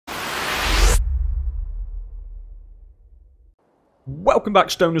Welcome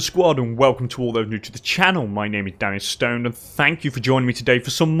back, Stoner Squad, and welcome to all those new to the channel. My name is DanIsStoned, and thank you for joining me today for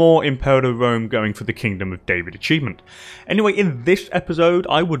some more Imperator Rome going for the Kingdom of David achievement. Anyway, in this episode,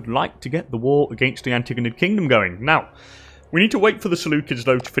 I would like to get the war against the Antigonid Kingdom going. Now, we need to wait for the Seleucids,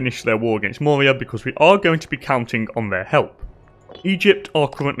 though, to finish their war against Moria, because we are going to be counting on their help. Egypt are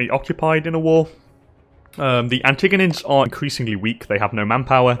currently occupied in a war. The Antigonids are increasingly weak. They have no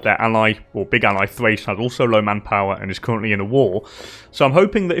manpower. Their ally, or big ally Thrace, has also low manpower and is currently in a war. So I'm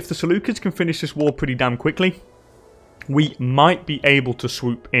hoping that if the Seleucids can finish this war pretty damn quickly, we might be able to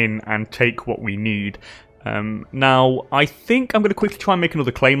swoop in and take what we need. Now, I think I'm going to quickly try and make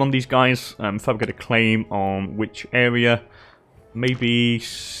another claim on these guys. If I get a claim on which area, maybe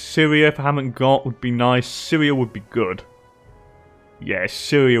Syria, if I haven't got, would be nice. Syria would be good. Yeah,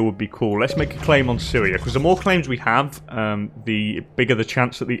 Syria would be cool. Let's make a claim on Syria, because the more claims we have, the bigger the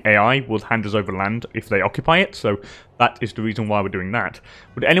chance that the AI will hand us over land if they occupy it, so that is the reason why we're doing that.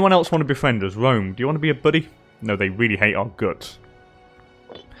 Would anyone else want to befriend us? Rome, do you want to be a buddy? No, they really hate our guts.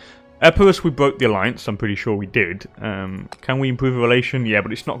 Epirus, we broke the alliance, I'm pretty sure we did. Can we improve a relation? Yeah,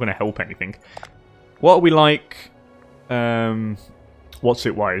 but it's not going to help anything. What are we like? What's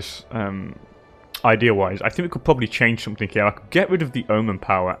it wise? Idea-wise, I think we could probably change something here. I could get rid of the Omen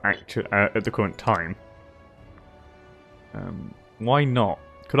power at the current time. Why not?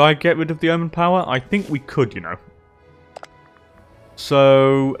 Could I get rid of the Omen power? I think we could, you know.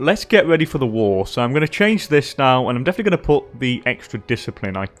 So, let's get ready for the war. So I'm going to change this now, and I'm definitely going to put the extra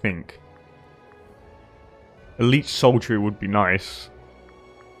discipline, I think. Elite soldiery would be nice.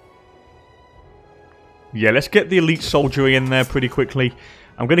 Yeah, let's get the elite soldiery in there pretty quickly.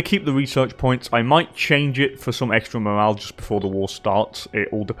 I'm going to keep the research points. I might change it for some extra morale just before the war starts. It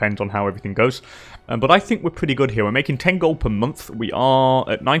all depends on how everything goes. But I think we're pretty good here. We're making 10 gold per month. We are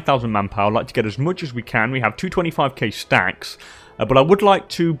at 9,000 manpower. I'd like to get as much as we can. We have 225k stacks. But I would like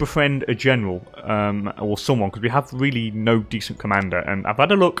to befriend a general or someone, because we have really no decent commander. And I've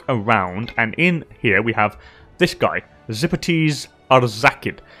had a look around, and in here we have this guy, Zipates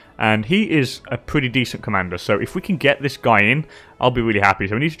Arzakid. And he is a pretty decent commander, so if we can get this guy in, I'll be really happy.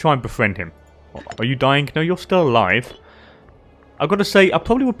 So we need to try and befriend him. Are you dying? No, you're still alive. I've got to say, I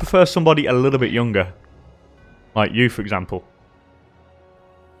probably would prefer somebody a little bit younger. Like you, for example.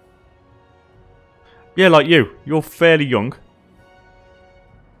 Yeah, like you. You're fairly young.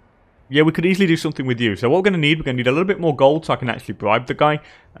 Yeah, we could easily do something with you. So what we're going to need a little bit more gold so I can actually bribe the guy.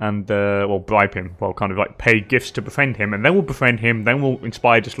 And, well, bribe him. Well, kind of like pay gifts to befriend him. And then we'll befriend him. Then we'll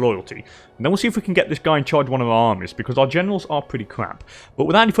inspire disloyalty. And then we'll see if we can get this guy in charge of one of our armies. Because our generals are pretty crap. But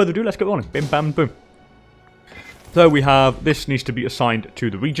without any further ado, let's get on. Bim, bam, boom. So we have, this needs to be assigned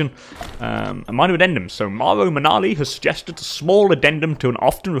to the region. A minor addendum. So Maro Manali has suggested a small addendum to an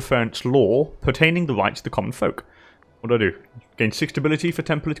often referenced law pertaining the rights of the common folk. What do I do? Gain 6 stability for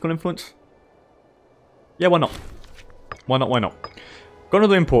 10 political influence? Yeah, why not? Why not, why not? Got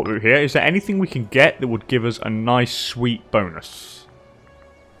another import route here. Is there anything we can get that would give us a nice, sweet bonus?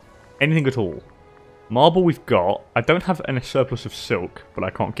 Anything at all? Marble we've got. I don't have a surplus of silk, but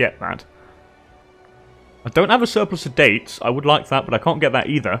I can't get that. I don't have a surplus of dates. I would like that, but I can't get that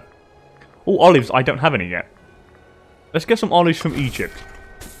either. Oh, olives. I don't have any yet. Let's get some olives from Egypt.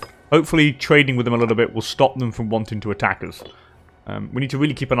 Hopefully trading with them a little bit will stop them from wanting to attack us. We need to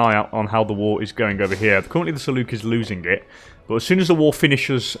really keep an eye out on how the war is going over here. Currently the Seleucids is losing it, but as soon as the war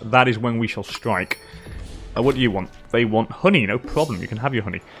finishes, that is when we shall strike. What do you want? They want honey, no problem, you can have your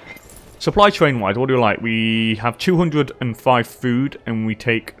honey. Supply train wise, what do you like? We have 205 food, and we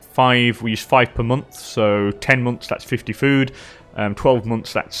take 5, we use 5 per month, so 10 months that's 50 food. 12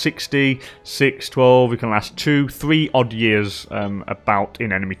 months, that's 60, 6, 12, we can last 2, 3 odd years about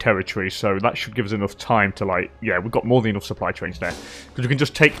in enemy territory, so that should give us enough time to, like, yeah, we've got more than enough supply trains there, because we can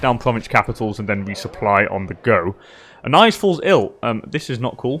just take down province capitals and then resupply on the go. Anais falls ill. This is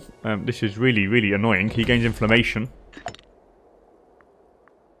not cool. This is really, really annoying. He gains inflammation.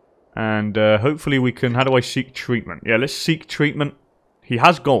 And hopefully we can, how do I seek treatment? Yeah, let's seek treatment. He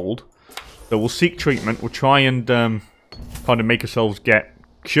has gold, so we'll seek treatment. We'll try and kind of make ourselves get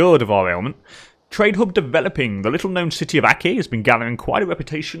cured of our ailment. Trade hub developing. The little-known city of Acre has been gathering quite a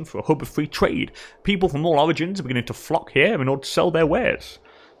reputation for a hub of free trade. People from all origins are beginning to flock here in order to sell their wares.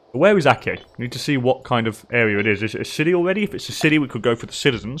 But where is Acre? We need to see what kind of area it is. Is it a city already? If it's a city, we could go for the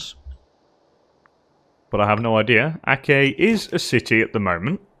citizens. But I have no idea. Acre is a city at the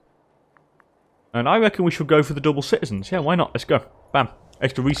moment. And I reckon we should go for the double citizens. Yeah, why not? Let's go. Bam.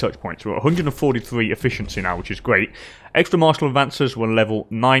 extra research points. We're at 143 efficiency now, which is great. Extra martial advances, we're level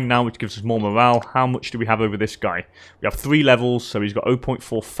 9 now, which gives us more morale. How much do we have over this guy? We have 3 levels, so he's got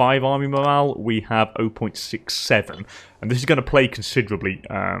 0.45 army morale. We have 0.67. And this is going to play considerably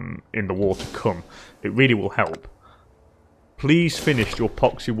in the war to come. It really will help. Please finish your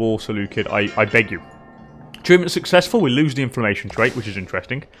poxy war, Seleucid, I beg you. Treatment successful, we lose the inflammation trait, which is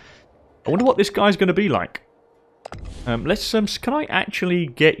interesting. I wonder what this guy's going to be like. Let's, can I actually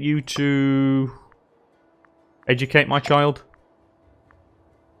get you to educate my child?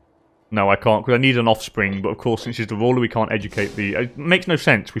 No, I can't, because I need an offspring, but of course, since he's the ruler, we can't educate the... It makes no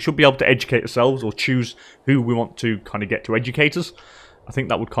sense. We should be able to educate ourselves, or choose who we want to kind of get to educate us. I think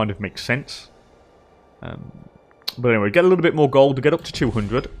that would kind of make sense. But anyway, get a little bit more gold to get up to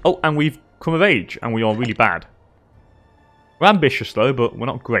 200. Oh, and we've come of age, and we are really bad. We're ambitious, though, but we're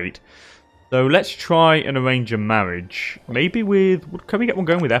not great. So let's try and arrange a marriage. Maybe with... Can we get one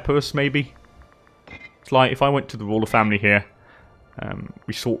going with Epirus, maybe? It's like if I went to the ruler family here.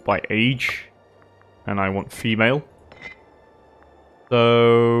 We sort by age. And I want female.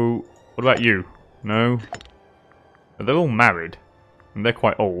 So... What about you? No? They're all married. And they're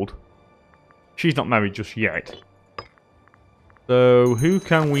quite old. She's not married just yet. So who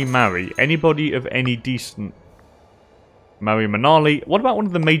can we marry? Anybody of any decent... Marry Manali. What about one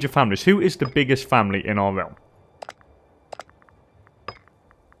of the major families? Who is the biggest family in our realm?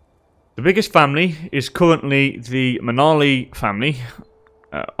 The biggest family is currently the Manali family.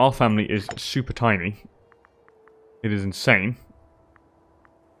 Our family is super tiny. It is insane.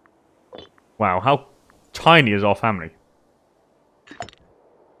 Wow, how tiny is our family?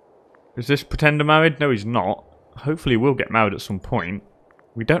 Is this pretender married? No, he's not. Hopefully we'll get married at some point.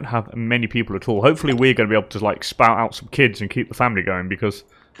 We don't have many people at all. Hopefully we're going to be able to, like, spout out some kids and keep the family going, because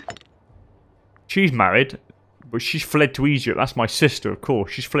she's married, but she's fled to Egypt. That's my sister, of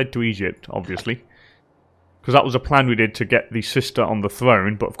course. She's fled to Egypt, obviously. Because that was a plan we did to get the sister on the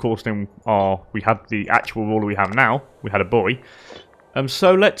throne, but of course then we had the actual ruler we have now. We had a boy.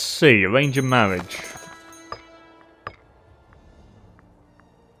 So let's see. Arrange a marriage.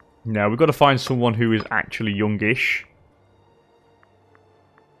 Now, we've got to find someone who is actually youngish.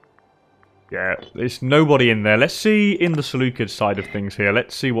 Yeah, there's nobody in there. Let's see in the Seleucid side of things here.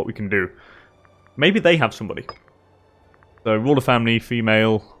 Let's see what we can do. Maybe they have somebody. So, ruler family,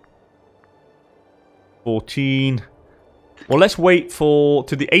 female. 14. Well, let's wait to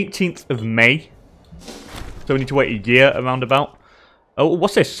the 18th of May. So we need to wait a year around about. Oh,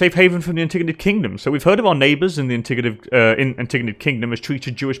 what's this? Safe haven from the Antigonid Kingdom. So we've heard of our neighbours in the Antigonid Kingdom as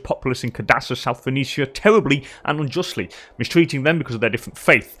treated Jewish populace in Cadassa, South Phoenicia, terribly and unjustly, mistreating them because of their different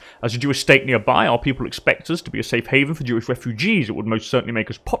faith. As a Jewish state nearby, our people expect us to be a safe haven for Jewish refugees. It would most certainly make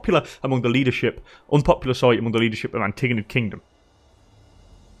us popular among the leadership, unpopular, sorry, among the leadership of Antigonid Kingdom.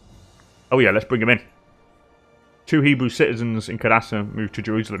 Oh yeah, let's bring them in. 2 Hebrew citizens in Cadassa moved to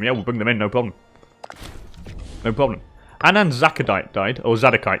Jerusalem. Yeah, we'll bring them in, no problem. No problem. Anan Zakadite died, or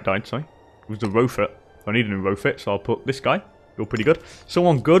Zadokite died, sorry. It was the Rofit. I need a new Rofit, so I'll put this guy. You're pretty good.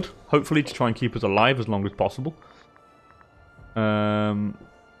 Someone good, hopefully, to try and keep us alive as long as possible. Why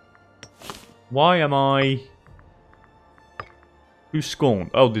am I... Who's scorned?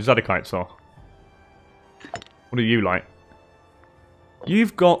 Oh, the Zadokites are. What are you like?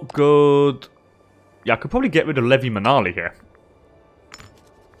 You've got good... Yeah, I could probably get rid of Levi Manali here.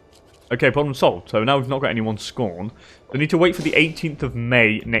 Okay, problem solved. So now we've not got anyone scorned. We need to wait for the 18th of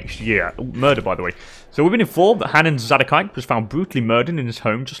May next year. Ooh, murder, by the way. So we've been informed that Hanan Zadokite was found brutally murdered in his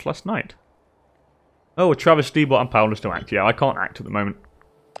home just last night. Oh, a travesty, but I'm powerless to act. Yeah, I can't act at the moment.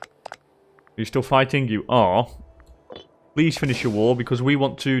 Are you still fighting? You are. Please finish your war, because we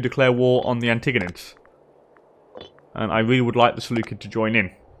want to declare war on the Antigonids. And I really would like the Seleucid to join in.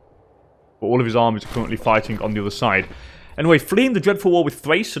 But all of his armies are currently fighting on the other side. Anyway, fleeing the dreadful war with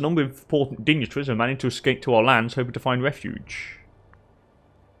Thrace, a number of important dignitaries have managed to escape to our lands, hoping to find refuge.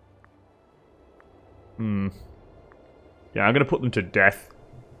 Yeah, I'm going to put them to death.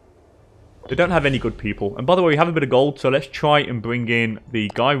 They don't have any good people. And by the way, we have a bit of gold, so let's try and bring in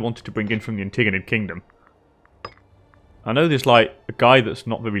the guy we wanted to bring in from the Antigonid Kingdom. I know there's, like, a guy that's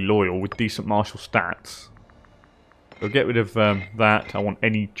not very loyal with decent martial stats. So get rid of that. I want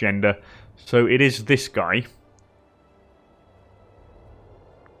any gender. So it is this guy.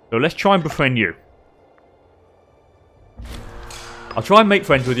 So let's try and befriend you. I'll try and make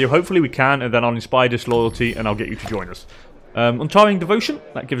friends with you. Hopefully we can, and then I'll inspire disloyalty, and I'll get you to join us. Untiring Devotion.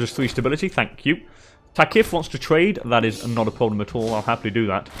 That gives us 3 stability. Thank you. Takif wants to trade. That is not a problem at all. I'll happily do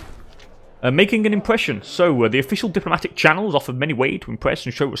that. Making an impression. So, the official diplomatic channels offer many ways to impress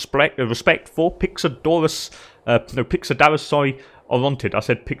and show respect for Pixodaris, Orontid. I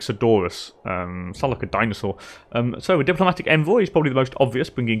said Pixodorus. Sound like a dinosaur. So a diplomatic envoy is probably the most obvious,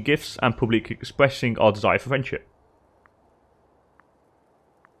 bringing gifts and publicly expressing our desire for friendship.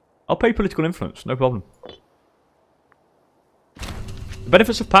 I'll pay political influence, no problem. The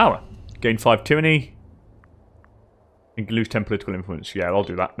benefits of power. Gain 5 tyranny. And lose 10 political influence. Yeah, I'll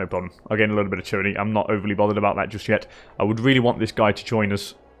do that, no problem. I'll gain a little bit of tyranny. I'm not overly bothered about that just yet. I would really want this guy to join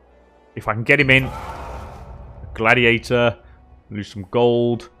us. If I can get him in. Gladiator. Lose some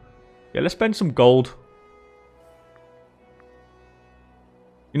gold. Yeah, let's spend some gold.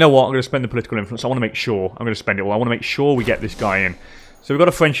 You know what? I'm going to spend the political influence. I want to make sure. I'm going to spend it all. I want to make sure we get this guy in. So we've got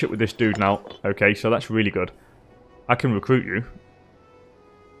a friendship with this dude now. Okay, so that's really good. I can recruit you.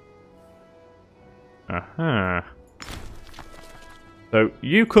 Aha. So,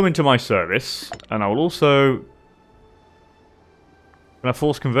 you come into my service, and I will also... Can I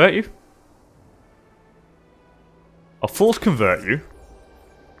force convert you? I'll force convert you.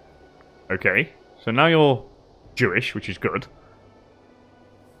 Okay. So now you're Jewish, which is good.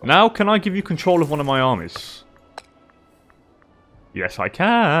 Now, can I give you control of one of my armies? Yes, I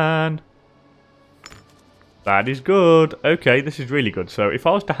can. That is good. Okay, this is really good. So if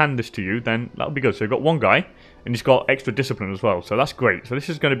I was to hand this to you, then that would be good. So you've got one guy, and he's got extra discipline as well. So that's great. So this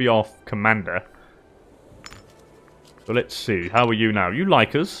is going to be our commander. So let's see. How are you now? You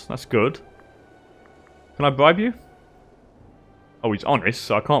like us. That's good. Can I bribe you? Oh, he's honest,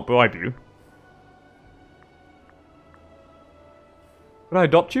 so I can't bribe you. Could I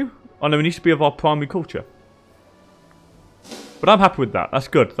adopt you? Oh no, it needs to be of our primary culture. But I'm happy with that. That's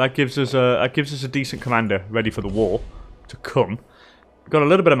good. That gives us a decent commander ready for the war to come. We've got a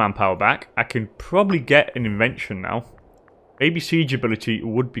little bit of manpower back. I can probably get an invention now. AB siege ability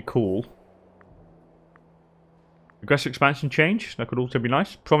would be cool. Aggressive expansion change. That could also be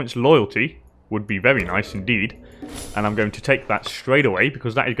nice. Province loyalty would be very nice indeed. And I'm going to take that straight away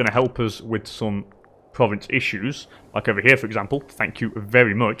because that is going to help us with some province issues. Like over here, for example. Thank you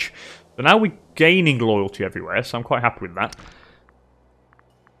very much. So now we're gaining loyalty everywhere, so I'm quite happy with that.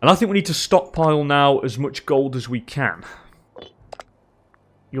 And I think we need to stockpile now as much gold as we can.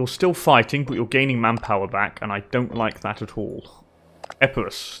 You're still fighting, but you're gaining manpower back, and I don't like that at all.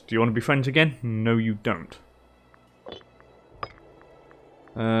 Epirus, do you want to be friends again? No, you don't.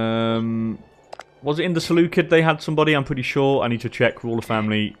 Was it in the Seleucid they had somebody? I'm pretty sure. I need to check. Ruler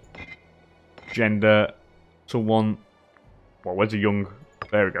family. Gender. Someone. Well, where's the young?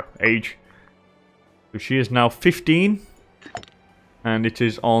 There we go. Age. So she is now 15. And it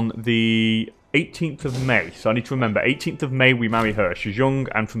is on the 18th of May. So I need to remember, 18th of May we marry her. She's young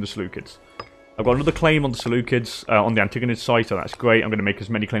and from the Seleucids. I've got another claim on the Seleucids, on the Antigonids side, so that's great. I'm going to make as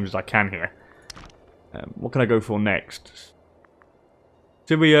many claims as I can here. What can I go for next?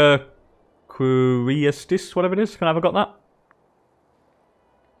 Syria Curiastis, whatever it is. Can I have got that?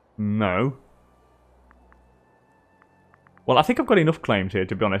 No. Well, I think I've got enough claims here,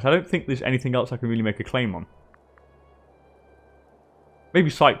 to be honest. I don't think there's anything else I can really make a claim on. Maybe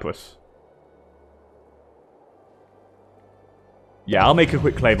Cyprus. Yeah, I'll make a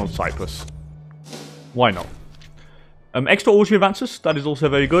quick claim on Cyprus. Why not? Extra oratory advances, that is also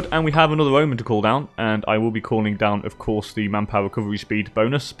very good. And we have another omen to call down. And I will be calling down, of course, the manpower recovery speed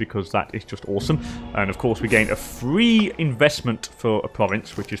bonus, because that is just awesome. And of course, we gain a free investment for a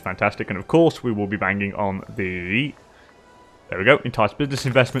province, which is fantastic. And of course, we will be banging on the... There we go. Entice business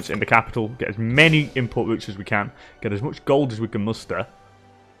investments in the capital. Get as many import routes as we can. Get as much gold as we can muster.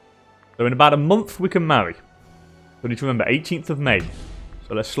 So in about a month we can marry. So we need to remember 18th of May.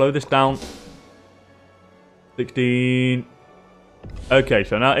 So let's slow this down. 16. Okay,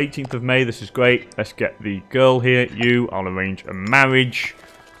 so now 18th of May. This is great. Let's get the girl here. You. I'll arrange a marriage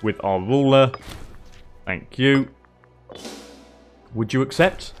with our ruler. Thank you. Would you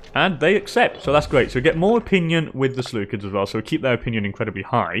accept? And they accept. So that's great. So get more opinion with the Seleucids as well. So keep their opinion incredibly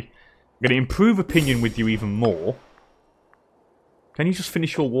high. I'm going to improve opinion with you even more. Can you just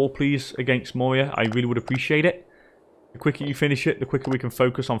finish your war, please, against Moria? I really would appreciate it. The quicker you finish it, the quicker we can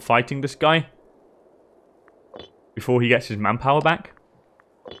focus on fighting this guy. Before he gets his manpower back.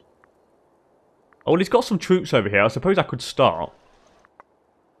 Oh, well, he's got some troops over here. I suppose I could start.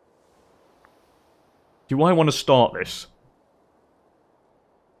 Do I want to start this?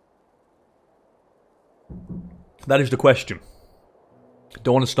 That is the question.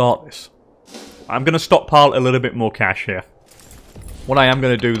 Do I want to start this? I'm going to stockpile a little bit more cash here. What I am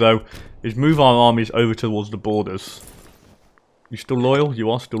going to do, though, is move our armies over towards the borders. You still loyal?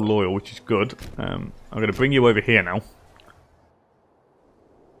 You are still loyal, which is good. I'm going to bring you over here now.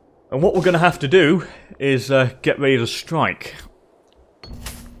 And what we're going to have to do is get ready to strike.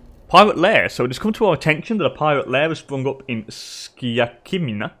 Pirate lair. So it has come to our attention that a pirate lair has sprung up in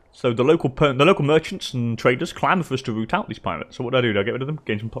Skiakimina. So the local merchants and traders clamour for us to root out these pirates. So what do? Do I get rid of them?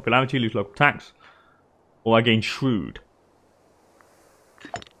 Gain some popularity, lose local tax? Or I gain shrewd?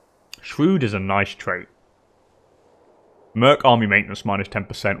 Shrewd is a nice trait. Merc army maintenance minus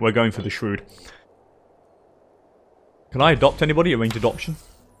 10%. We're going for the shrewd. Can I adopt anybody? Arrange adoption.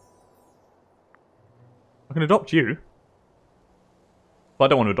 I can adopt you. But I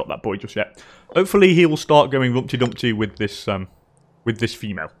don't want to adopt that boy just yet. Hopefully he will start going Rumpty Dumpty with this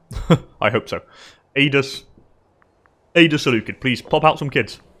female. I hope so. Ada Seleucid, please pop out some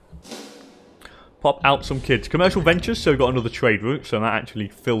kids. Pop out some kids. Commercial ventures, so we've got another trade route, so that actually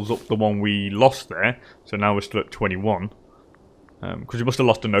fills up the one we lost there. So now we're still at 21. Because we must have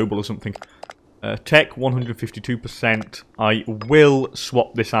lost a noble or something. Tech, 152%. I will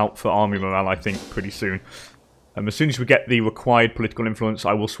swap this out for army morale, I think, pretty soon. As soon as we get the required political influence,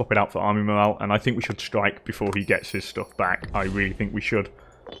 I will swap it out for army morale, and I think we should strike before he gets his stuff back. I really think we should.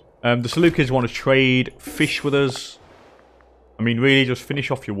 The Seleucids want to trade fish with us. I mean, really, just finish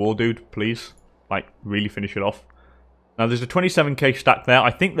off your war, dude, please. Like, really finish it off. Now, there's a 27k stack there.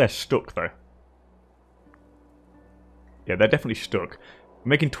 I think they're stuck, though. Yeah, they're definitely stuck. I'm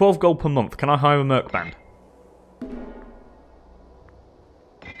making 12 gold per month. Can I hire a merc band?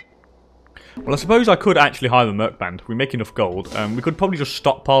 Well, I suppose I could actually hire a merc band. We make enough gold. We could probably just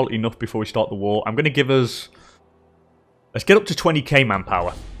stockpile enough before we start the war. I'm going to give us... Let's get up to 20k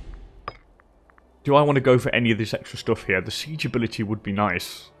manpower. Do I want to go for any of this extra stuff here? The siege ability would be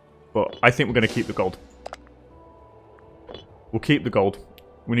nice. But I think we're going to keep the gold. We'll keep the gold.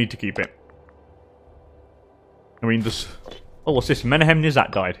 We need to keep it. I mean, this... Oh, what's this? Menahem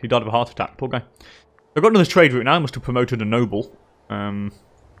Nizat died. He died of a heart attack. Poor guy. I've got another trade route now. I must have promoted a noble.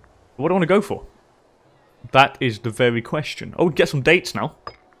 What do I want to go for? That is the very question. Oh, we get some dates now.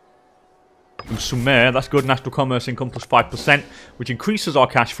 From Sumer. That's good. National commerce income plus 5%, which increases our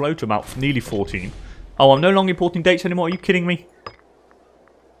cash flow to about nearly 14. Oh, I'm no longer importing dates anymore. Are you kidding me?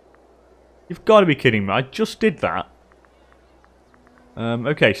 You've got to be kidding me. I just did that.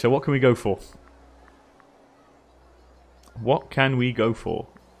 Okay, so what can we go for? What can we go for?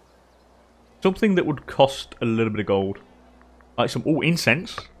 Something that would cost a little bit of gold. Like some... Oh,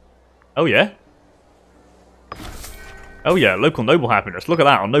 incense. Oh, yeah. Oh, yeah. Local noble happiness. Look at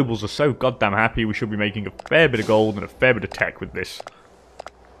that. Our nobles are so goddamn happy. We should be making a fair bit of gold and a fair bit of tech with this.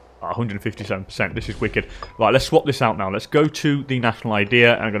 157%. This is wicked. Right, let's swap this out now. Let's go to the national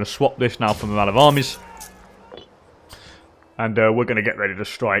idea. And I'm going to swap this now for morale of armies. And we're going to get ready to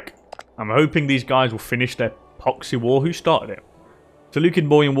strike. I'm hoping these guys will finish their Poxy War. Who started it? Seleucid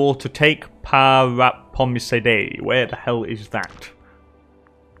Boyan War to take Parapomisidane. Where the hell is that?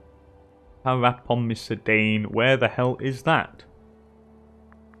 Parapomisidane. Where the hell is that?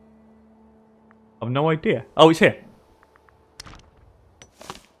 I've no idea. Oh, it's here.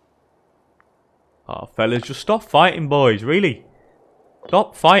 Oh, fellas, just stop fighting, boys. Really?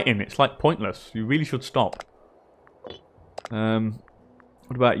 Stop fighting. It's like pointless. You really should stop. What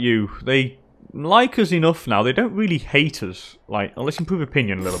about you? They like us enough now. They don't really hate us. Like, let's improve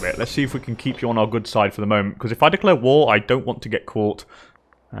opinion a little bit. Let's see if we can keep you on our good side for the moment. Because if I declare war, I don't want to get caught.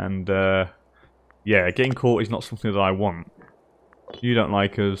 And, yeah, getting caught is not something that I want. You don't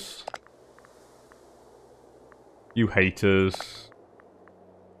like us. You hate us.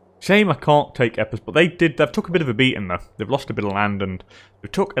 Shame I can't take Epis, but they've took a bit of a beating though. They've lost a bit of land and they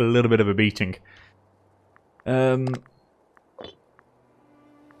took a little bit of a beating.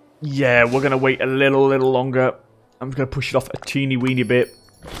 Yeah, we're going to wait a little longer. I'm just going to push it off a teeny weeny bit.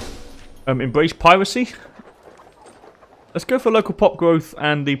 Embrace piracy. Let's go for local pop growth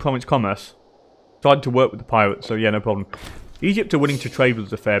and the province commerce. Tried to work with the pirates, so yeah, no problem. Egypt are willing to trade with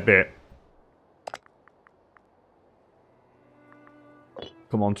us a fair bit.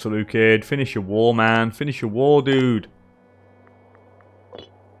 Come on, Seleucid. Finish your war, man. Finish your war, dude.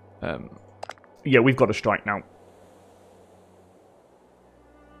 Yeah, we've got to strike now.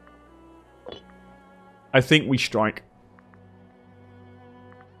 I think we strike.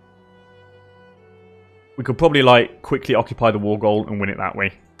 We could probably, like, quickly occupy the war goal and win it that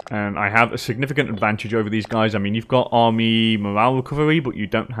way. And I have a significant advantage over these guys. I mean, you've got army morale recovery, but you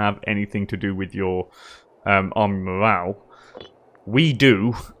don't have anything to do with your army morale. We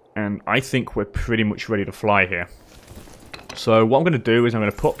do, and I think we're pretty much ready to fly here. So what I'm going to do is I'm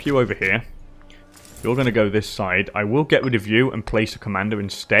going to pop you over here. You're going to go this side. I will get rid of you and place a commander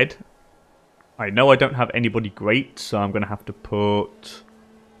instead. I know I don't have anybody great, so I'm going to have to put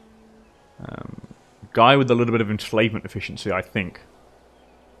a guy with a little bit of enslavement efficiency, I think.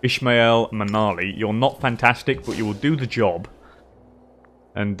 Ishmael Manali. You're not fantastic, but you will do the job.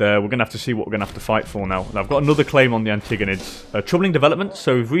 And we're going to have to see what we're going to have to fight for now. And I've got another claim on the Antigonids. Troubling developments.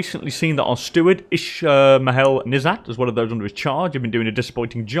 So we've recently seen that our steward, Ishmael Nizat, as well as those under his charge, have been doing a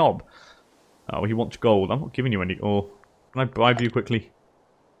disappointing job. Oh, he wants gold. I'm not giving you any. Or can I bribe you quickly?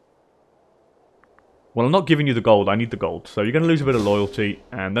 Well, I'm not giving you the gold. I need the gold. So you're going to lose a bit of loyalty.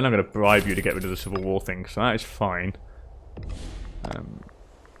 And then I'm going to bribe you to get rid of the Civil War thing. So that is fine.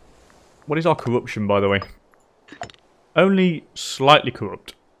 What is our corruption, by the way? Only slightly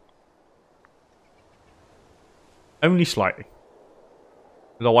corrupt. Only slightly.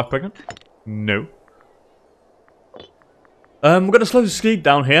 Is our wife pregnant? No. We're going to slow the speed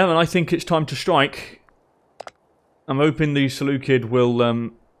down here, and I think it's time to strike. I'm hoping the Seleucid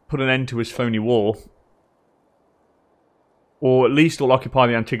will put an end to his phony war. Or at least will occupy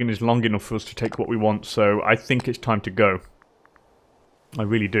the Antigonids long enough for us to take what we want, so I think it's time to go. I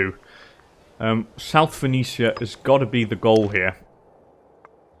really do. South Phoenicia has got to be the goal here.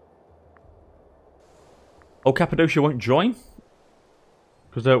 Oh, Cappadocia won't join?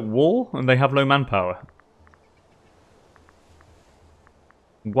 Because they're at war and they have low manpower.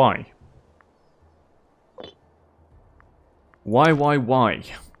 Why? Why?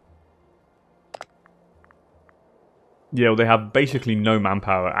 Yeah, well, they have basically no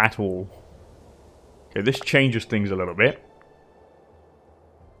manpower at all. Okay, this changes things a little bit.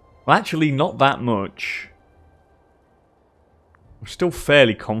 Well, actually, not that much. I'm still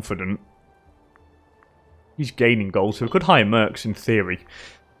fairly confident. He's gaining gold, so we could hire mercs in theory.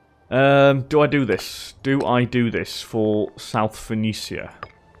 Do I do this? Do I do this for South Phoenicia?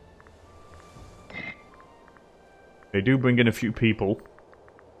 They do bring in a few people.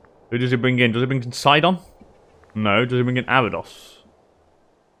 Who does it bring in? Does it bring in Sidon? No. Does it bring in Abydos?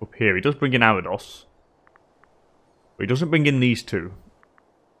 Up here. He does bring in Abydos. But he doesn't bring in these two.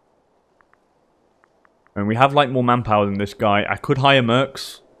 And we have like more manpower than this guy. I could hire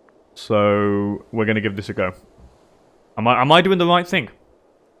mercs. So we're going to give this a go. Am I doing the right thing?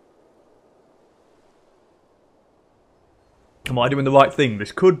 Am I doing the right thing?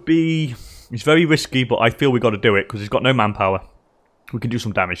 This could be... It's very risky, but I feel we got to do it because he's got no manpower. We can do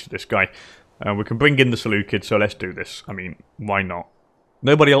some damage to this guy. We can bring in the Seleucid, so let's do this. I mean, why not?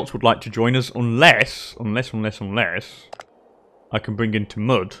 Nobody else would like to join us unless I can bring in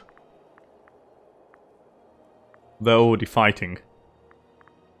Mud. They're already fighting.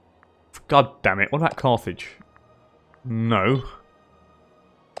 God damn it. What about Carthage? No.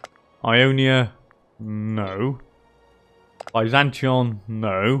 Ionia? No. Byzantion?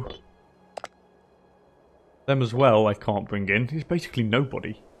 No. Them as well I can't bring in. There's basically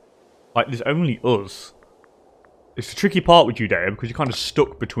nobody. Like, there's only us. It's the tricky part with Judea because you're kind of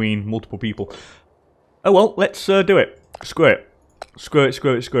stuck between multiple people. Oh well, let's do it. Screw it. Screw it.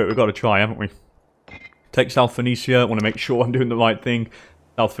 We've got to try, haven't we? Take South Phoenicia. I want to make sure I'm doing the right thing.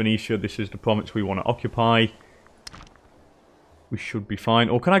 South Phoenicia, this is the province we want to occupy. We should be fine.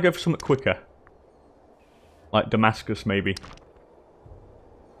 Or can I go for something quicker? Like Damascus, maybe.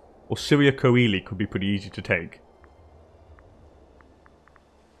 Or Syria Coeli could be pretty easy to take.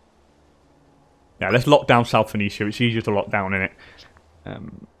 Yeah, let's lock down South Phoenicia. It's easier to lock down, innit?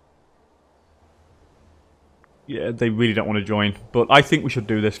 Yeah, they really don't want to join. But I think we should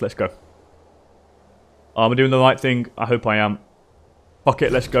do this. Let's go. Am I doing the right thing? I hope I am. Fuck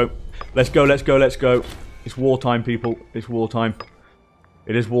it, let's go. Let's go. It's wartime, people. It's wartime.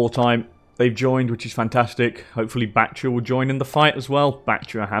 It is wartime. They've joined, which is fantastic. Hopefully Bactria will join in the fight as well.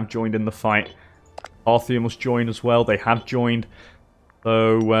 Bactria have joined in the fight. Parthia must join as well. They have joined.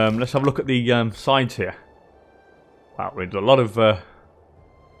 So, let's have a look at the sides here. Wow, there's a lot of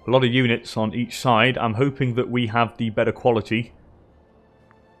units on each side. I'm hoping that we have the better quality.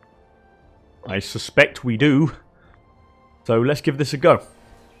 I suspect we do. So let's give this a go.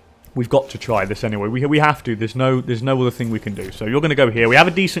 We've got to try this anyway. We have to. There's no other thing we can do. So you're going to go here. We have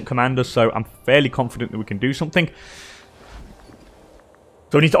a decent commander, so I'm fairly confident that we can do something.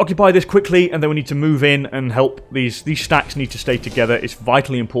 So we need to occupy this quickly, and then we need to move in and help. These stacks need to stay together. It's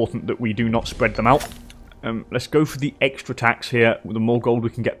vitally important that we do not spread them out. Let's go for the extra tax here. The more gold we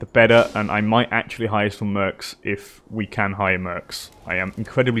can get, the better. And I might actually hire some mercs if we can hire mercs. I am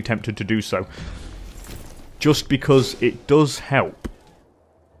incredibly tempted to do so. Just because it does help.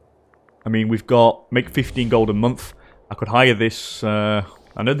 I mean, we've got make 15 gold a month. I could hire this. I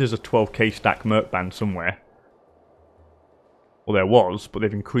know there's a 12k stack merc band somewhere. Well, there was, but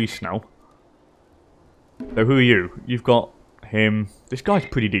they've increased now. So who are you? You've got him. This guy's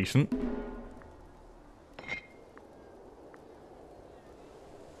pretty decent.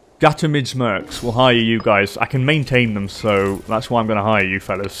 Gatamids mercs. We'll hire you guys. I can maintain them, so that's why I'm going to hire you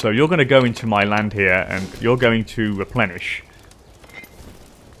fellas. So you're going to go into my land here, and you're going to replenish.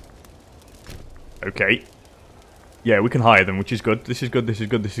 Okay. Yeah, we can hire them, which is good. This is good, this is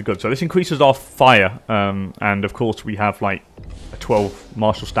good, this is good. So this increases our fire, and of course we have like a 12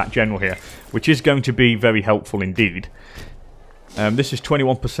 martial stat general here, which is going to be very helpful indeed. This is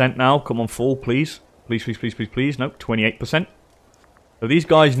 21% now. Come on, fall, please. Please, please, please, please, please. Nope, 28%. So these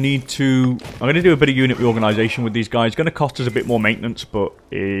guys need to... I'm going to do a bit of unit reorganization with these guys. It's going to cost us a bit more maintenance, but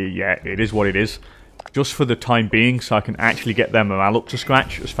yeah, it is what it is. Just for the time being, so I can actually get their morale up to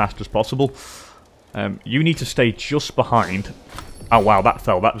scratch as fast as possible. You need to stay just behind. Oh, wow, that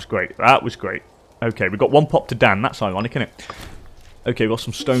fell. That was great. That was great. Okay, we got one pop to Dan. That's ironic, isn't it? Okay, we got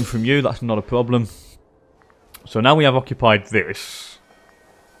some stone from you. That's not a problem. So now we have occupied this.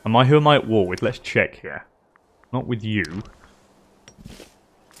 Who am I at war with? Let's check here. Not with you.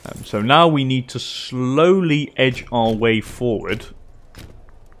 So now we need to slowly edge our way forward.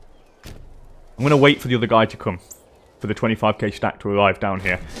 I'm going to wait for the other guy to come. For the 25k stack to arrive down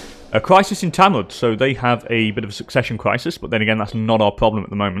here. A crisis in Tamud, so they have a bit of a succession crisis, but then again, that's not our problem at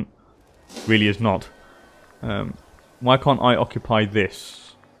the moment. Really is not. Why can't I occupy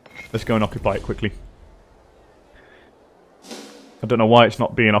this? Let's go and occupy it quickly. I don't know why it's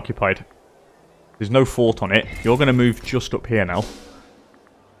not being occupied. There's no fort on it. You're going to move just up here now.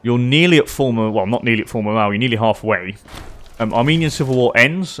 You're nearly at full morale. Well, not nearly at full morale. You're nearly halfway. Armenian Civil War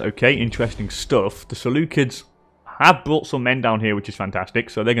ends. Okay, interesting stuff. The Seleucids have brought some men down here, which is fantastic.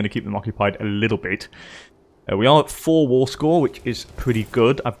 So they're going to keep them occupied a little bit. We are at 4 war score, which is pretty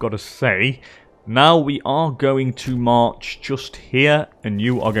good, I've got to say. Now we are going to march just here, and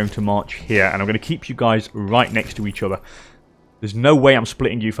you are going to march here. And I'm going to keep you guys right next to each other. There's no way I'm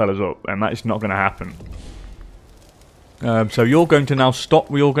splitting you fellas up, and that is not going to happen. So you're going to now stop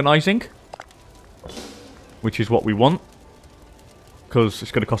reorganizing, which is what we want. Because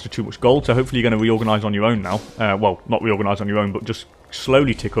it's going to cost you too much gold, so hopefully you're going to reorganize on your own now. Well, not reorganize on your own, but just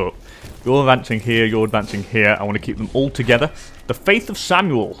slowly tick up. You're advancing here, you're advancing here. I want to keep them all together. The Faith of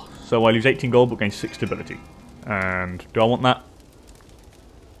Samuel. So I lose 18 gold, but gain 6 stability. And do I want that?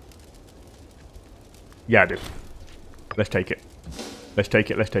 Yeah, I do. Let's take it. Let's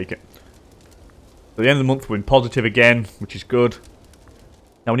take it, let's take it. At the end of the month, we're in positive again, which is good.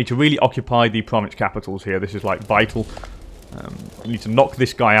 Now we need to really occupy the province capitals here. This is like vital. We need to knock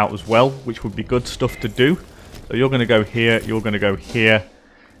this guy out as well, which would be good stuff to do. So you're going to go here, you're going to go here.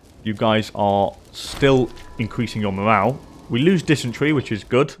 You guys are still increasing your morale. We lose dysentery, which is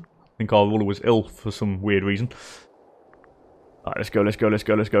good. I think our ruler was ill for some weird reason. Alright, let's go, let's go, let's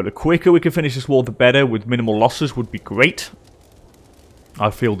go, let's go. The quicker we can finish this war, the better. With minimal losses would be great. I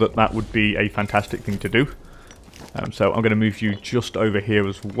feel that that would be a fantastic thing to do. So I'm going to move you just over here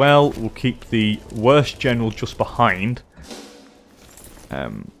as well. We'll keep the worst general just behind.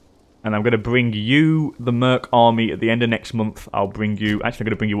 And I'm going to bring you, the Merc army, at the end of next month. I'll bring you... Actually, I'm going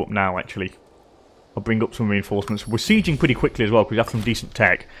to bring you up now, actually. I'll bring up some reinforcements. We're sieging pretty quickly as well, because we have some decent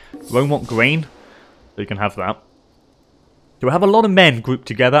tech. We won't want grain, so you can have that. So we have a lot of men grouped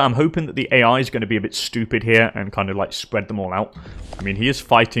together. I'm hoping that the AI is going to be a bit stupid here and kind of like spread them all out. I mean, he is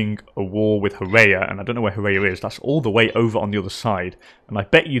fighting a war with Horea, and I don't know where Horea is. That's all the way over on the other side. And I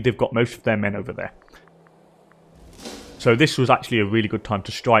bet you they've got most of their men over there. So this was actually a really good time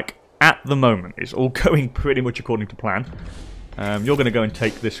to strike at the moment. It's all going pretty much according to plan. You're going to go and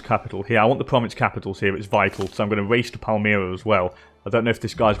take this capital here. I want the province capitals here. It's vital. So I'm going to race to Palmyra as well. I don't know if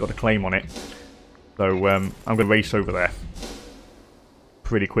this guy's got a claim on it. So I'm going to race over there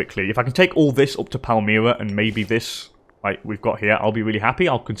pretty quickly. If I can take all this up to Palmyra and maybe this, like we've got here, I'll be really happy.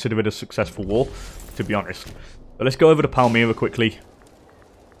 I'll consider it a successful war, to be honest. But let's go over to Palmyra quickly.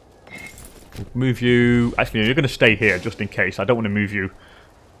 Move you... Actually, you're going to stay here just in case. I don't want to move you.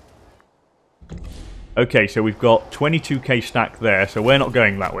 Okay, so we've got 22k stack there, so we're not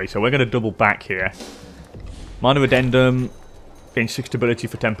going that way. So we're going to double back here. Minor addendum. Gain 6 stability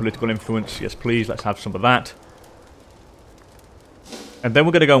for 10 political influence. Yes, please. Let's have some of that. And then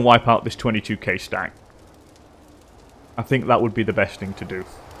we're going to go and wipe out this 22k stack. I think that would be the best thing to do.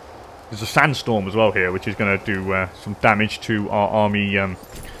 There's a sandstorm as well here, which is going to do some damage to our army.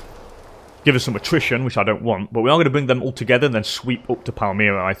 Give us some attrition, which I don't want. But we are going to bring them all together and then sweep up to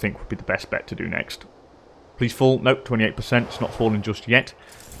Palmyra, I think would be the best bet to do next. Please fall. Nope, 28%. It's not fallen just yet.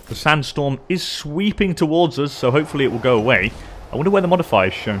 The sandstorm is sweeping towards us, so hopefully it will go away. I wonder where the modifier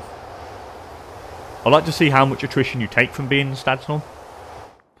is shown. I'd like to see how much attrition you take from being in Stadstorm.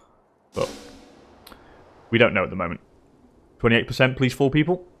 But we don't know at the moment. 28%, please fall,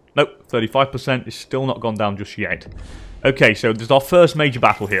 people. Nope, 35%. It's still not gone down just yet. Okay, so there's our first major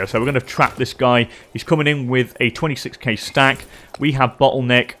battle here. So we're going to trap this guy. He's coming in with a 26k stack. We have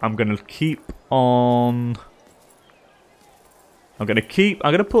bottleneck. I'm going to keep on... I'm going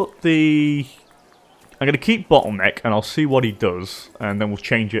to put the I'm going to keep bottleneck, and I'll see what he does, and then we'll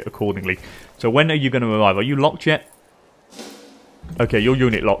change it accordingly. So when are you going to arrive? Are you locked yet? Okay, your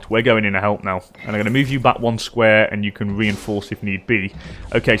unit locked. We're going in to help now. And I'm going to move you back 1 square, and you can reinforce if need be.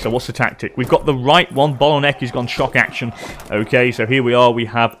 Okay, so what's the tactic? We've got the right one. Bottleneck has gone shock action. Okay, so here we are. We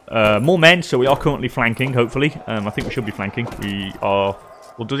have more men, so we are currently flanking, hopefully. I think we should be flanking. We are...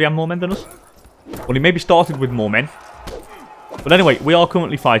 Well, does he have more men than us? Well, he maybe started with more men. But anyway, we are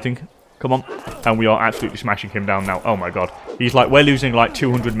currently fighting. Come on. And we are absolutely smashing him down now. Oh my god. He's like, we're losing like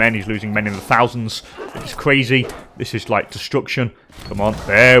 200 men. He's losing men in the thousands. It's crazy. This is like destruction. Come on.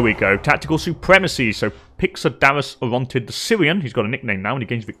 There we go. Tactical supremacy. So Pixodaris Orontid the Syrian. He's got a nickname now and he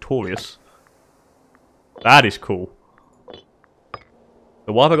gains victorious. That is cool.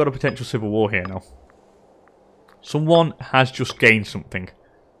 So why have I got a potential civil war here now? Someone has just gained something.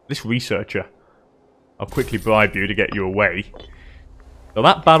 This researcher. I'll quickly bribe you to get you away. So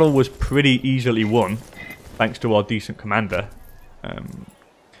that battle was pretty easily won, thanks to our decent commander. So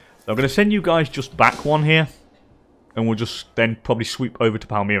I'm going to send you guys just back 1 here, and we'll just then probably sweep over to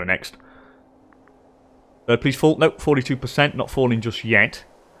Palmyra next. Please fall. Nope, 42%, not falling just yet.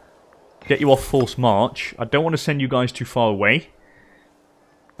 Get you off force march. I don't want to send you guys too far away.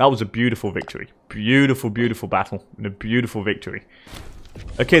 That was a beautiful victory. Beautiful, beautiful battle, and a beautiful victory.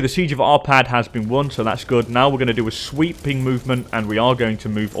 Okay, the Siege of Arpad has been won, so that's good. Now we're going to do a sweeping movement, and we are going to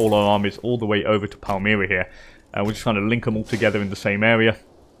move all our armies all the way over to Palmyra here. We're just trying to link them all together in the same area.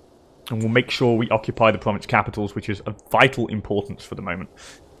 And we'll make sure we occupy the province capitals, which is of vital importance for the moment.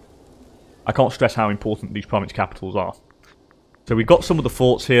 I can't stress how important these province capitals are. So we've got some of the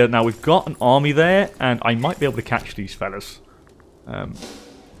forts here. Now we've got an army there, and I might be able to catch these fellas.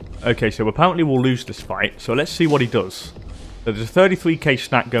 Okay, so apparently we'll lose this fight, so let's see what he does. So there's a 33k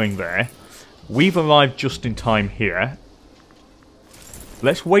stack going there. We've arrived just in time here.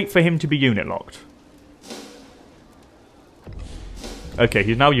 Let's wait for him to be unit locked. Okay,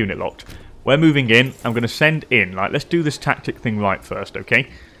 he's now unit locked. We're moving in. I'm going to send in. Like, let's do this tactic thing right first, okay?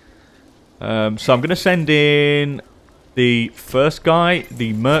 So I'm going to send in the first guy.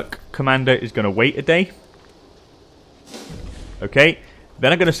 The Merc commander is going to wait a day. Okay.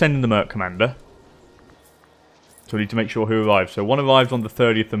 Then I'm going to send in the Merc commander. So we need to make sure who arrives. So one arrives on the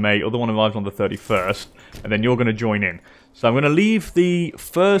 30th of May, other one arrives on the 31st, and then you're going to join in. So I'm going to leave the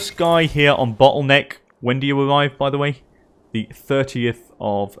first guy here on bottleneck. When do you arrive, by the way? The 30th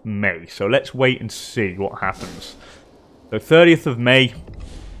of May. So let's wait and see what happens. So 30th of May.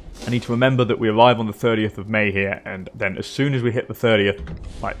 I need to remember that we arrive on the 30th of May here, and then as soon as we hit the 30th,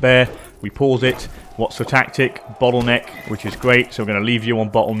 right there, we pause it. What's the tactic? Bottleneck, which is great. So we're going to leave you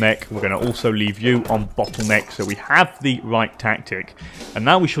on bottleneck. We're going to also leave you on bottleneck. So we have the right tactic. And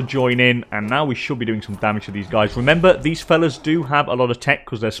now we should join in, and now we should be doing some damage to these guys. Remember, these fellas do have a lot of tech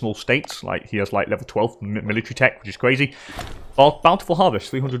because they're small states. Like, he has like level 12 military tech, which is crazy. Bountiful harvest,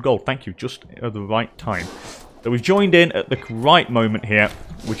 300 gold. Thank you, just at the right time. So we've joined in at the right moment here,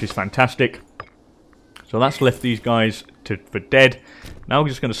 which is fantastic. So that's left these guys for dead. Now we're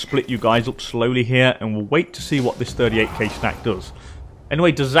just going to split you guys up slowly here, and we'll wait to see what this 38k stack does.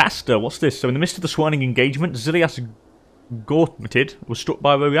 Anyway, disaster. What's this? So in the midst of the swirling engagement, Zilias Gortmatid was struck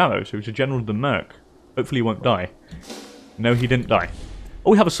by a bow arrow, so he's a general of the Merc. Hopefully he won't die. No, he didn't die.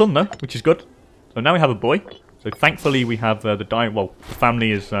 Oh, we have a son though, which is good. So now we have a boy. So thankfully we have the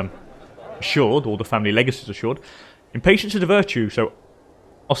family is assured, or the family legacy is assured. Impatience is a virtue, so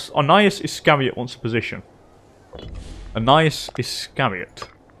Onias Iscariot wants a position. Onias Iscariot.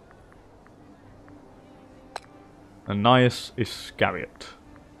 Onias Iscariot.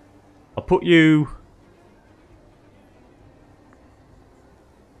 I'll put you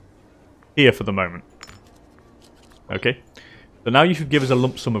here for the moment. Okay. So now you should give us a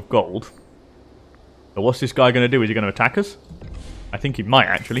lump sum of gold. So what's this guy going to do? Is he going to attack us? I think he might,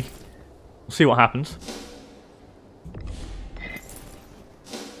 actually. We'll see what happens.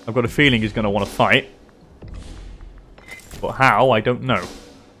 I've got a feeling he's going to want to fight. But how, I don't know.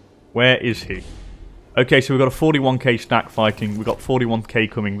 Where is he? Okay, so we've got a 41k stack fighting. We've got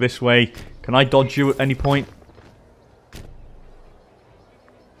 41k coming this way. Can I dodge you at any point?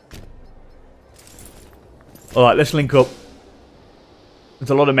 Alright, let's link up.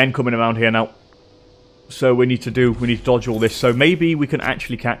 There's a lot of men coming around here now. So we need to dodge all this. So maybe we can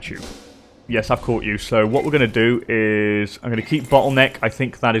actually catch you. Yes, I've caught you. So what we're going to do is I'm going to keep bottleneck. I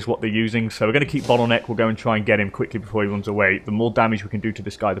think that is what they're using. So we're going to keep bottleneck. We'll go and try and get him quickly before he runs away. The more damage we can do to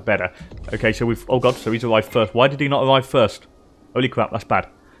this guy, the better. Okay, so we've... Oh, God. So he's arrived first. Why did he not arrive first? Holy crap, that's bad.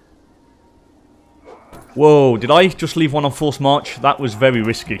 Whoa, did I just leave one on force march? That was very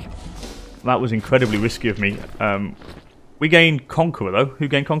risky. That was incredibly risky of me. We gained Conqueror, though. Who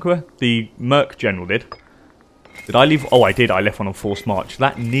gained Conqueror? The Merc General did. Did I leave? Oh, I did. I left one on forced march.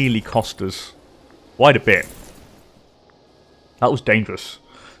 That nearly cost us quite a bit. That was dangerous.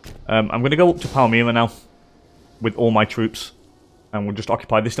 I'm going to go up to Palmyra now with all my troops. And we'll just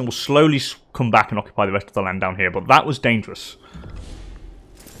occupy this. Then we'll slowly come back and occupy the rest of the land down here. But that was dangerous.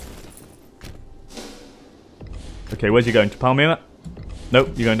 Okay, where's he going? To Palmyra? Nope,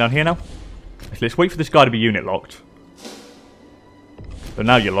 you're going down here now? Let's wait for this guy to be unit locked. So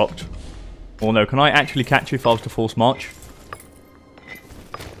now you're locked. Or no, can I actually catch you if I was to force march?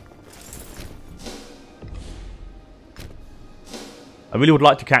 I really would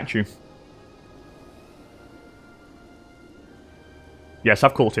like to catch you. Yes,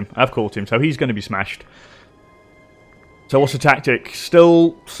 I've caught him. I've caught him. So he's going to be smashed. So what's the tactic?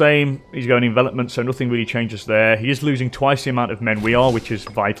 Still same. He's going envelopment, so nothing really changes there. He is losing twice the amount of men we are, which is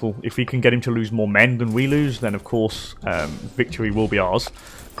vital. If we can get him to lose more men than we lose, then of course victory will be ours.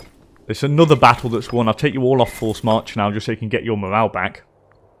 There's another battle that's won. I'll take you all off force march now, just so you can get your morale back.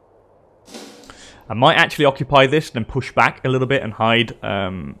 I might actually occupy this, then push back a little bit and hide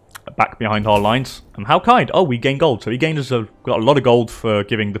back behind our lines. And how kind? Oh, we gained gold. So he gained us got a lot of gold for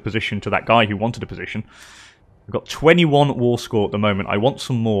giving the position to that guy who wanted a position. We've got 21 war score at the moment. I want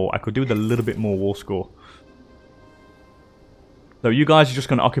some more. I could do with a little bit more war score. So you guys are just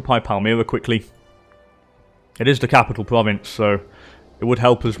going to occupy Palmyra quickly. It is the capital province, so it would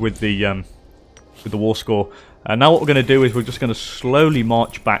help us with the war score. Now what we're going to do is we're just going to slowly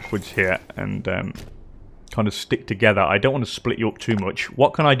march backwards here and kind of stick together. I don't want to split you up too much.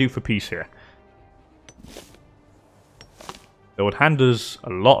 What can I do for peace here? It would hand us a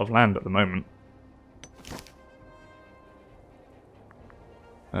lot of land at the moment.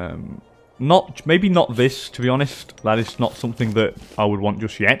 Maybe not this, to be honest. That is not something that I would want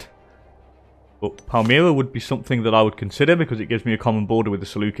just yet. But Palmyra would be something that I would consider because it gives me a common border with the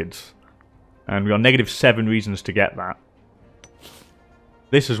Seleucids. And we are -7 reasons to get that.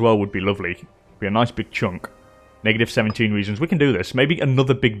 This as well would be lovely. Be a nice big chunk. -17 reasons. We can do this. Maybe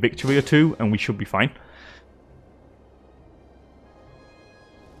another big victory or two and we should be fine.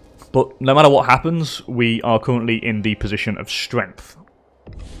 But no matter what happens, we are currently in the position of strength.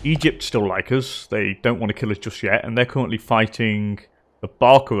 Egypt still like us. They don't want to kill us just yet. And they're currently fighting the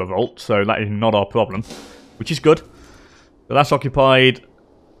Barca revolt. So that is not our problem. Which is good. So that's occupied.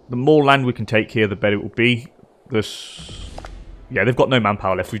 The more land we can take here, the better it will be. Yeah, they've got no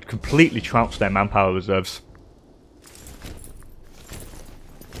manpower left. We've completely trounced their manpower reserves.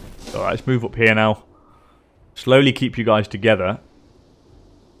 Alright, let's move up here now. Slowly keep you guys together.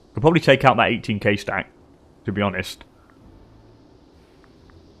 Could probably take out that 18k stack, to be honest.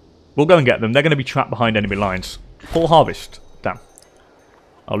 We'll go and get them. They're going to be trapped behind enemy lines. Poor harvest. Damn.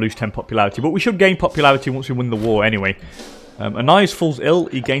 I'll lose 10 popularity. But we should gain popularity once we win the war anyway. Anais falls ill.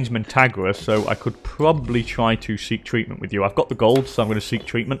 He gains Mentagra. So I could probably try to seek treatment with you. I've got the gold, so I'm going to seek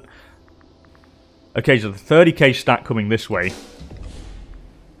treatment. Okay, so the 30k stack coming this way.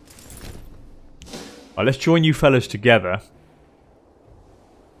 Alright, let's join you fellas together.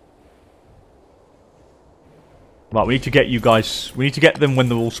 Right, we need to get you guys... We need to get them when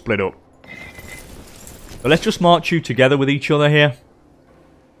they're all split up. But let's just march you together with each other here.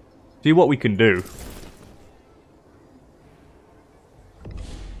 See what we can do.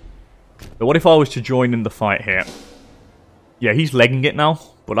 But what if I was to join in the fight here? Yeah, he's legging it now.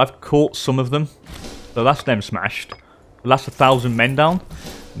 But I've caught some of them. So that's them smashed. That's 1,000 men down.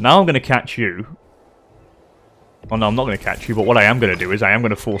 Now I'm going to catch you. Oh no, I'm not going to catch you, but what I am going to do is I am going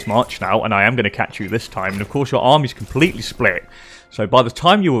to force march now, and I am going to catch you this time. And of course your army's completely split. So by the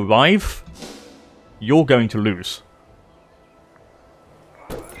time you arrive, you're going to lose.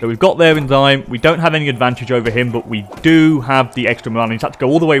 So we've got there in time. We don't have any advantage over him, but we do have the extra morale. He's had to go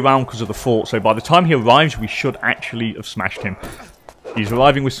all the way around because of the fort. So by the time he arrives, we should actually have smashed him. He's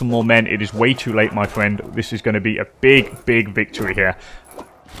arriving with some more men. It is way too late, my friend. This is going to be a big, big victory here.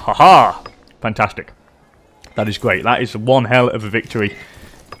 Haha! Fantastic. That is great. That is one hell of a victory.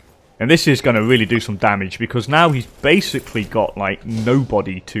 And this is going to really do some damage because now he's basically got, like,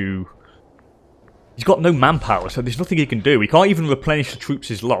 nobody to... He's got no manpower, so there's nothing he can do. He can't even replenish the troops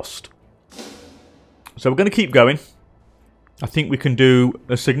he's lost. So we're going to keep going. I think we can do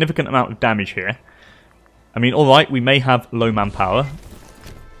a significant amount of damage here. I mean, alright, we may have low manpower.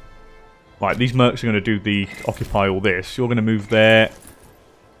 Right, these mercs are going to do the... occupy all this. You're going to move there.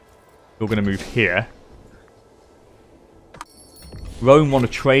 You're going to move here. Rome want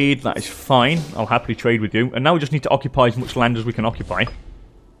to trade, that is fine. I'll happily trade with you. And now we just need to occupy as much land as we can occupy.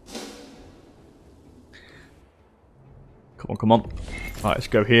 Come on, come on. Alright, let's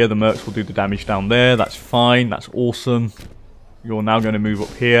go here. The mercs will do the damage down there. That's fine. That's awesome. You're now going to move up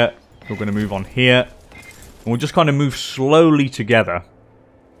here. You're going to move on here. And we'll just kind of move slowly together.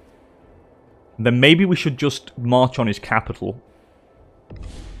 Then maybe we should just march on his capital.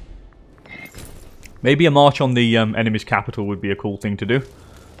 Maybe a march on the enemy's capital would be a cool thing to do.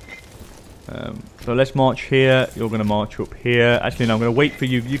 So let's march here. You're going to march up here. Actually, no, I'm going to wait for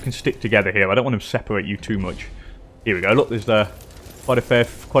you. You can stick together here. I don't want to separate you too much. Here we go. Look, there's quite a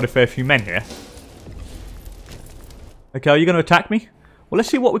fair few men here. Okay, are you going to attack me? Well, let's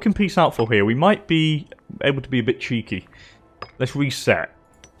see what we can piece out for here. We might be able to be a bit cheeky. Let's reset.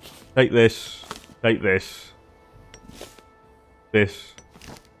 Take this. Take this. This.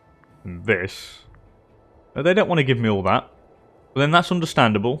 And this. No, they don't want to give me all that. But then that's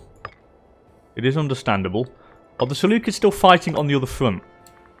understandable. It is understandable. Are the Seleucids still fighting on the other front?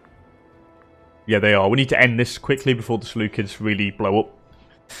 Yeah, they are. We need to end this quickly before the Seleucids really blow up.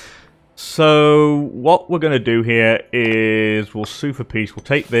 So, what we're going to do here is we'll sue for peace. We'll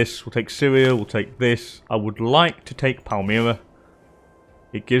take this. We'll take Syria. We'll take this. I would like to take Palmyra.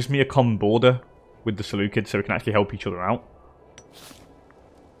 It gives me a common border with the Seleucids so we can actually help each other out.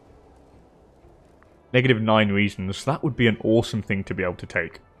 -9 reasons. That would be an awesome thing to be able to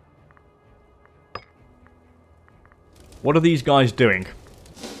take. What are these guys doing?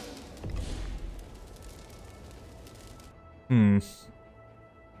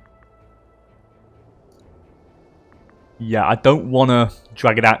 Yeah, I don't want to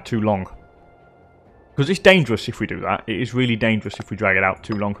drag it out too long. Because it's dangerous if we do that. It is really dangerous if we drag it out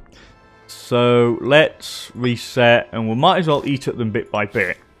too long. So, let's reset. And we might as well eat at them bit by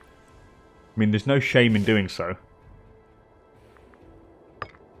bit. I mean, there's no shame in doing so.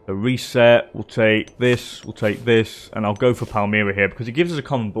 So reset, we'll take this, and I'll go for Palmyra here, because it gives us a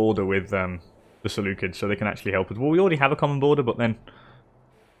common border with the Seleucids, so they can actually help us. Well, we already have a common border, but then...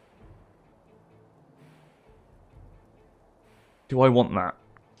 Do I want that?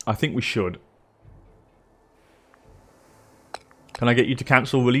 I think we should. Can I get you to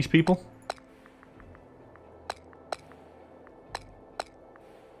cancel release people?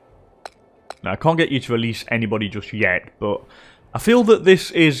 Now, I can't get you to release anybody just yet, but I feel that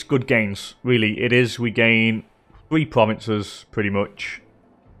this is good gains, really. It is. We gain 3 provinces, pretty much.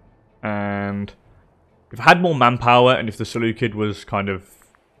 And if I had more manpower, and if the Seleucid was kind of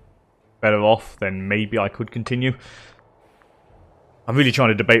better off, then maybe I could continue. I'm really trying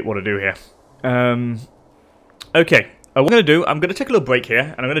to debate what to do here. Okay, what I'm going to do, I'm going to take a little break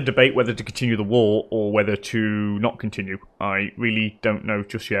here, and I'm going to debate whether to continue the war, or whether to not continue. I really don't know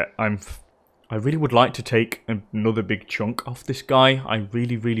just yet. I really would like to take another big chunk off this guy. I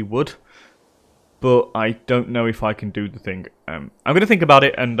really, really would. But I don't know if I can do the thing. I'm going to think about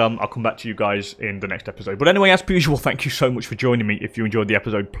it, and I'll come back to you guys in the next episode. But anyway, as per usual, thank you so much for joining me. If you enjoyed the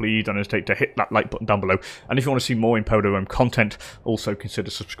episode, please don't hesitate to hit that like button down below. And if you want to see more Imperator content, also consider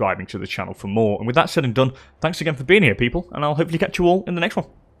subscribing to the channel for more. And with that said and done, thanks again for being here, people. And I'll hopefully catch you all in the next one.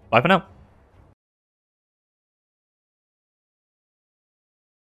 Bye for now.